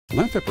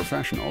Let the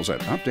professionals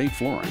at Update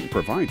Flooring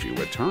provide you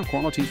with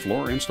top-quality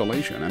floor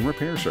installation and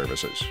repair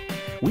services.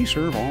 We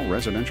serve all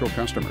residential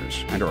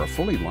customers and are a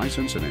fully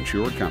licensed and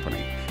insured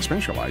company,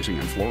 specializing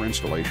in floor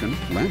installation,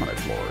 laminate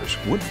floors,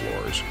 wood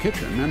floors,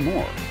 kitchen, and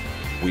more.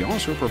 We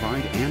also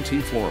provide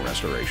antique floor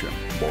restoration,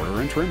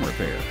 border and trim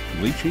repair,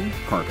 bleaching,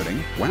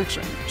 carpeting,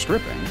 waxing,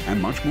 stripping,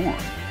 and much more.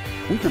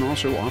 We can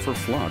also offer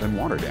flood and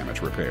water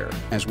damage repair,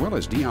 as well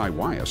as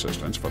DIY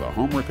assistance for the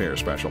home repair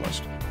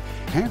specialist.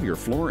 Have your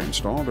floor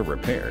installed or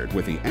repaired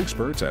with the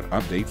experts at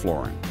Update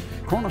Flooring.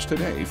 Call us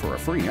today for a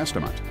free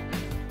estimate.